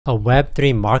A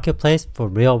Web3 marketplace for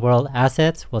real-world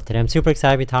assets. Well, today I'm super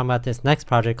excited to be talking about this next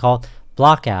project called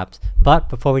BlockApps. But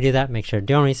before we do that, make sure to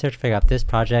do your research, figure out if this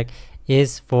project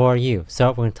is for you. So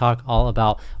we're going to talk all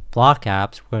about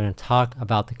BlockApps. We're going to talk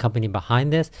about the company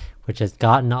behind this, which has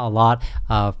gotten a lot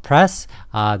of press.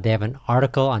 They have an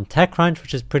article on TechCrunch,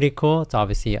 which is pretty cool. It's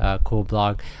obviously a cool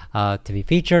blog to be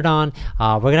featured on.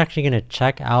 We're actually going to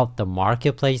check out the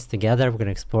marketplace together. We're going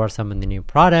to explore some of the new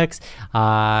products,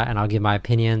 and I'll give my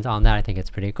opinions on that. I think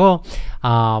it's pretty cool.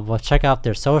 We'll check out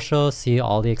their socials, see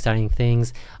all the exciting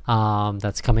things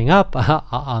that's coming up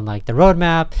on like the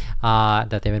roadmap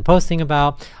that they've been posting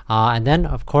about. And then,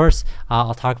 of course,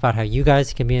 I'll talk about how you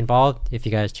guys can be involved if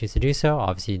you guys choose to do so.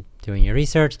 Obviously, doing your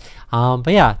research. But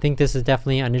yeah, I think this is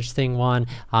definitely an interesting one,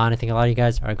 and I think a lot of you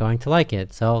guys are going to like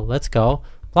it. So let's go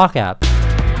BlockApps.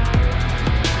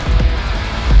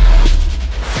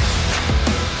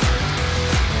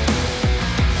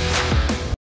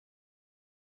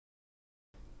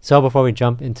 So before we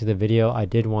jump into the video, I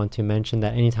did want to mention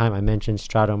that anytime I mention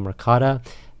STRATO Mercata,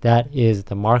 that is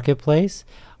the marketplace.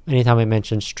 Anytime I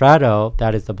mention Strato,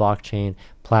 that is the blockchain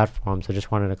platform. So just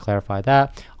wanted to clarify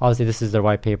that. Obviously, this is their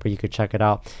white paper. You could check it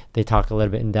out. They talk a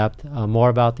little bit in depth more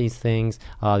about these things.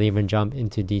 They even jump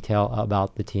into detail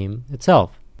about the team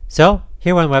itself. So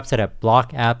here we're on the website at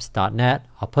blockapps.net.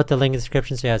 I'll put the link in the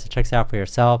description so you guys can check it out for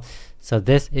yourself. So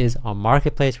this is a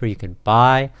marketplace where you can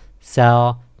buy,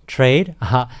 sell, trade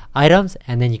items,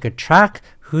 and then you could track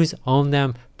who's owned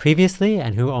them previously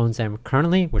and who owns them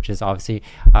currently, which is obviously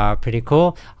pretty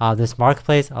cool. This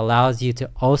marketplace allows you to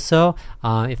also,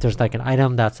 if there's like an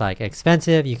item that's like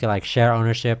expensive, you can like share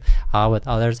ownership with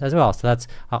others as well. So that's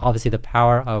obviously the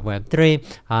power of Web3,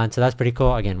 and so that's pretty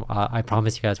cool. Again, I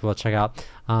promise you guys we'll check out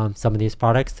some of these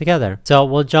products together. So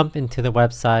we'll jump into the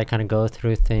website, kind of go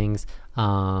through things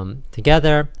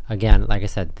together. Again, like I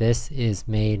said, this is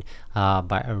made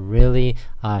by a really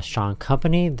strong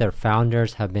company. Their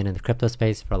founders have been in the crypto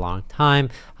space for a long time.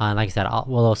 And like I said,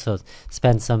 we'll also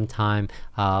spend some time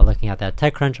looking at that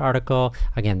TechCrunch article.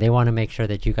 Again, they want to make sure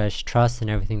that you guys trust in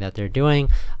everything that they're doing.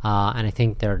 And I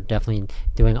think they're definitely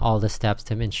doing all the steps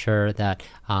to ensure that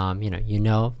you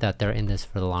know that they're in this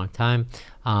for the long time.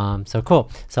 So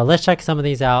cool. So let's check some of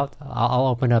these out. I'll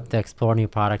open up the explore new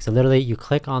products. So literally you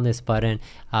click on this button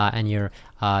and you're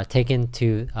taken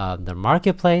to the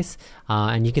marketplace,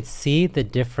 and you can see the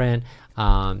different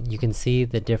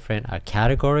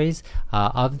categories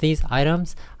of these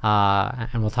items,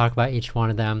 and we'll talk about each one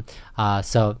of them.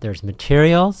 So there's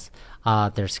materials,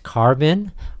 there's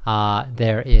carbon,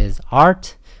 there is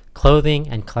art, clothing,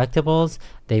 and collectibles.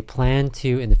 They plan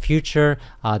to, in the future,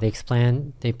 they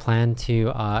plan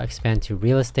to expand to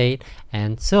real estate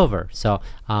and silver. So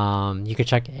you could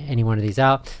check any one of these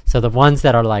out. So the ones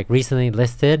that are like recently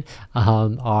listed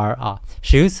are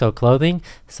shoes, so clothing.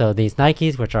 So these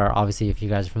Nikes, which are obviously, if you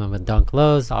guys are familiar with Dunk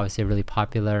Lows, obviously a really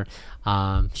popular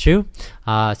shoe.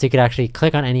 So you could actually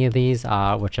click on any of these,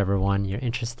 whichever one you're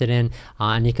interested in,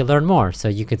 and you can learn more. So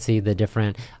you could see the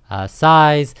different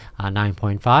size,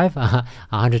 9.5,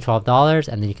 $112,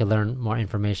 and then you can learn more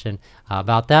information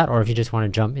about that. Or if you just want to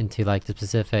jump into like the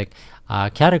specific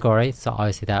category, so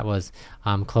obviously that was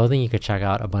clothing, you could check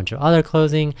out a bunch of other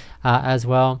clothing as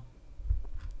well.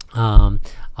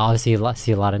 Obviously you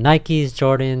see a lot of Nikes,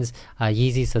 Jordans,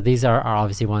 Yeezys. So these are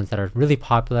obviously ones that are really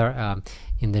popular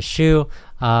in the shoe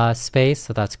space.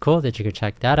 So that's cool that you could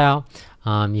check that out.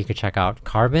 You could check out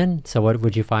carbon. So what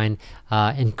would you find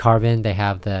in carbon? They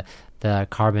have the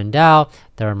carbon DAO,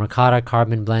 their Mercata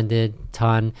carbon blended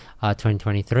ton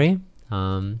 2023.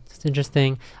 It's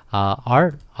interesting.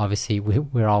 Art, obviously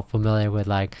we're all familiar with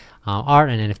like art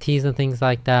and NFTs and things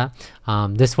like that.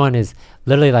 This one is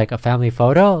literally like a family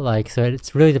photo, like, so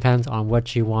it really depends on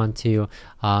what you want to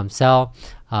sell.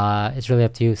 It's really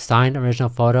up to you. Signed original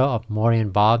photo of Maury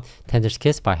and Bob, Tender's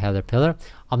Kiss by Heather Pillar.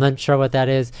 I'm not sure what that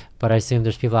is, but I assume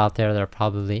there's people out there that are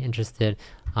probably interested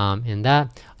in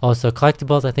that. Also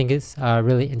collectibles, I think is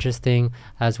really interesting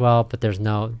as well, but there's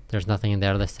nothing in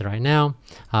there listed right now.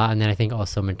 And then I think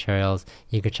also materials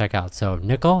you could check out. So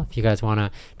nickel, if you guys want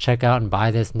to check out and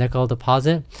buy this nickel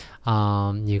deposit,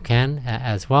 you can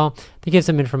as well. They give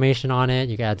some information on it.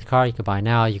 You can add the cart, you could buy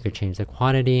now, you could change the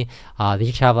quantity. They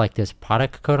each have like this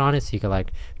product code on it, so you could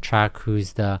like track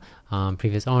who's the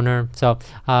previous owner. So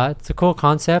it's a cool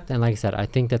concept, and like I said, I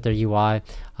think that their UI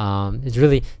is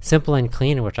really simple and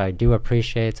clean, which I do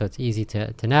appreciate. So it's easy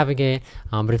to navigate.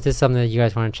 But if this is something that you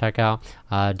guys want to check out,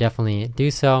 definitely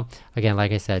do so. Again,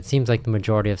 like I said, it seems like the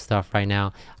majority of stuff right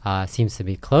now seems to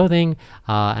be clothing,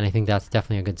 and I think that's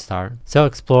definitely a good start. So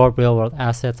explore real world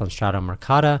assets on STRATO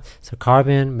Mercata. So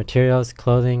carbon, materials,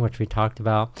 clothing, which we talked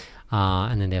about.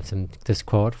 And then they have this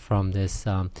quote from this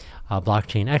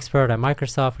blockchain expert at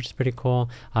Microsoft, which is pretty cool.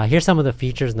 Here's some of the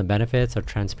features and the benefits of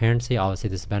transparency. Obviously,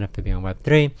 this benefit being on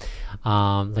Web3.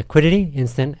 Liquidity,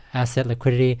 instant asset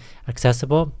liquidity,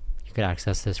 accessible. You could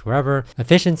access this wherever.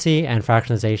 Efficiency and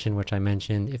fractionalization, which I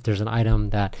mentioned. If there's an item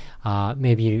that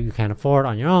maybe you can't afford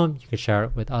on your own, you could share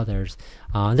it with others.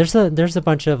 There's a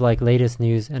bunch of like latest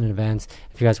news and events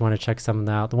if you guys want to check some of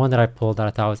them out. The one that I pulled that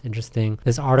I thought was interesting,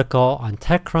 this article on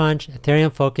TechCrunch,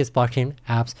 Ethereum focused blockchain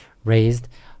apps raised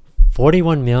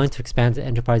 41 million to expand the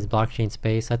enterprise blockchain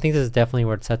space. I think this is definitely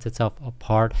where it sets itself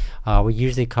apart. We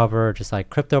usually cover just like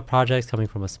crypto projects coming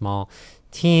from a small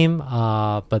team,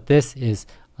 but this is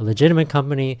a legitimate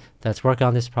company that's working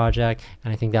on this project,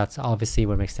 and I think that's obviously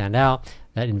what makes it stand out,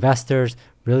 that investors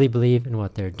really believe in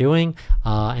what they're doing,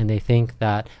 and they think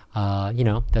that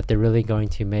that they're really going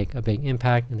to make a big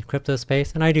impact in the crypto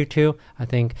space, and I do too. I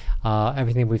think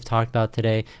everything we've talked about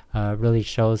today really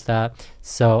shows that.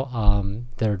 So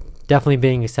they're definitely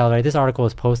being accelerated. This article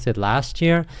was posted last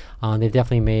year. They've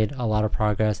definitely made a lot of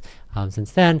progress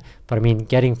since then, but I mean,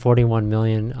 getting 41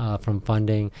 million from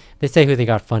funding, they say who they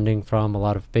got funding from, a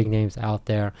lot of big names out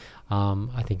there,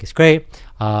 I think is great.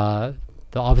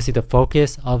 Obviously the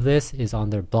focus of this is on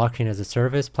their blockchain as a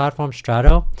service platform,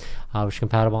 STRATO, which is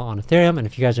compatible on Ethereum. And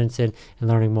if you guys are interested in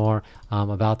learning more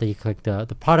about that, you click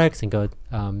the products and go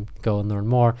and learn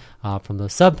more from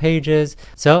those sub pages.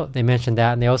 So they mentioned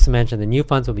that, and they also mentioned the new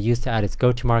funds will be used to add its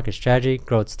go-to-market strategy,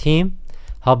 grow its team,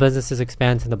 help businesses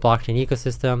expand to the blockchain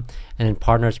ecosystem, and in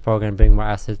partners program bring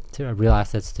more real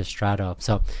assets to STRATO.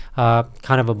 So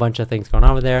kind of a bunch of things going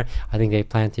on over there. I think they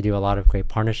plan to do a lot of great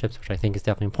partnerships, which I think is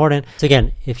definitely important. So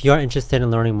again, if you're interested in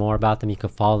learning more about them, you can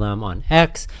follow them on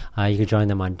X. You can join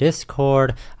them on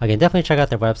Discord. Again, definitely check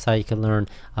out their website. You can learn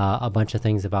a bunch of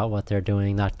things about what they're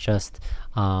doing, not just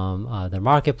their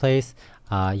marketplace.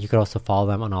 You could also follow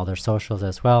them on all their socials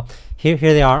as well. Here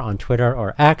they are on Twitter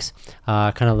or X,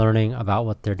 kind of learning about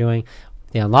what they're doing.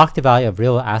 They unlock the value of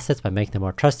real assets by making them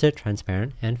more trusted,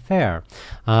 transparent, and fair.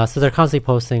 So they're constantly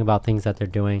posting about things that they're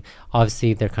doing.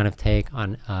 Obviously, their kind of take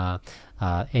on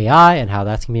AI and how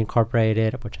that's going to be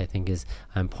incorporated, which I think is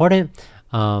important.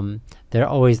 They're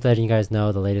always letting you guys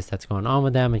know the latest that's going on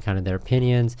with them and kind of their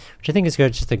opinions, which I think is good.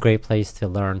 It's just a great place to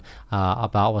learn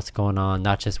about what's going on,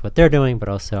 not just what they're doing, but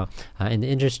also in the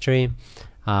industry.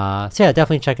 So yeah,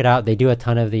 definitely check it out. They do a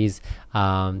ton of these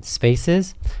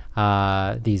spaces,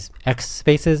 these X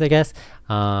spaces, I guess.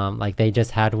 Like they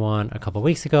just had one a couple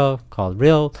weeks ago called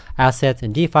Real Assets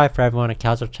and DeFi for Everyone, a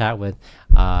casual chat with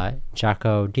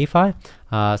Jacko DeFi.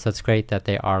 So it's great that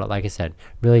they are, like I said,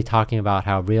 really talking about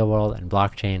how real world and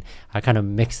blockchain kind of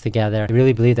mixed together. I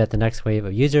really believe that the next wave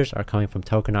of users are coming from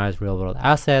tokenized real world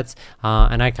assets,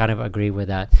 and I kind of agree with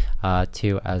that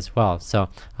too as well. So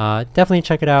definitely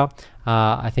check it out.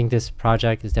 I think this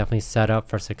project is definitely set up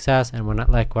for success, and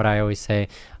what I always say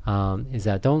is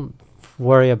that don't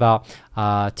worry about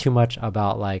too much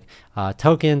about like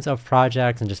tokens of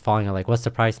projects and just following like what's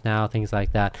the price now, things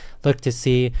like that. Look to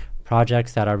see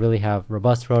projects that really have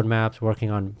robust roadmaps,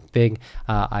 working on big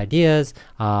ideas,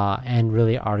 and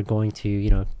really are going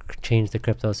to change the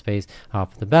crypto space for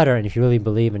the better. And if you really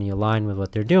believe and you align with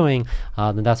what they're doing,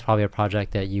 then that's probably a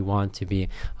project that you want to be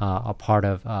a part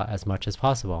of as much as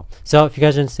possible. So if you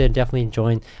guys are interested, definitely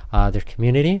join their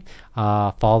community.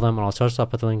 Follow them on all socials. I'll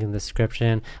put the link in the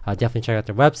description. Definitely check out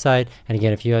their website. And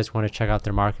again, if you guys want to check out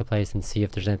their marketplace and see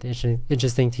if there's anything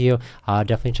interesting to you,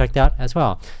 definitely check that as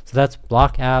well. So that's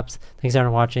BlockApps. Thanks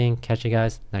everyone for watching. Catch you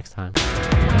guys next time.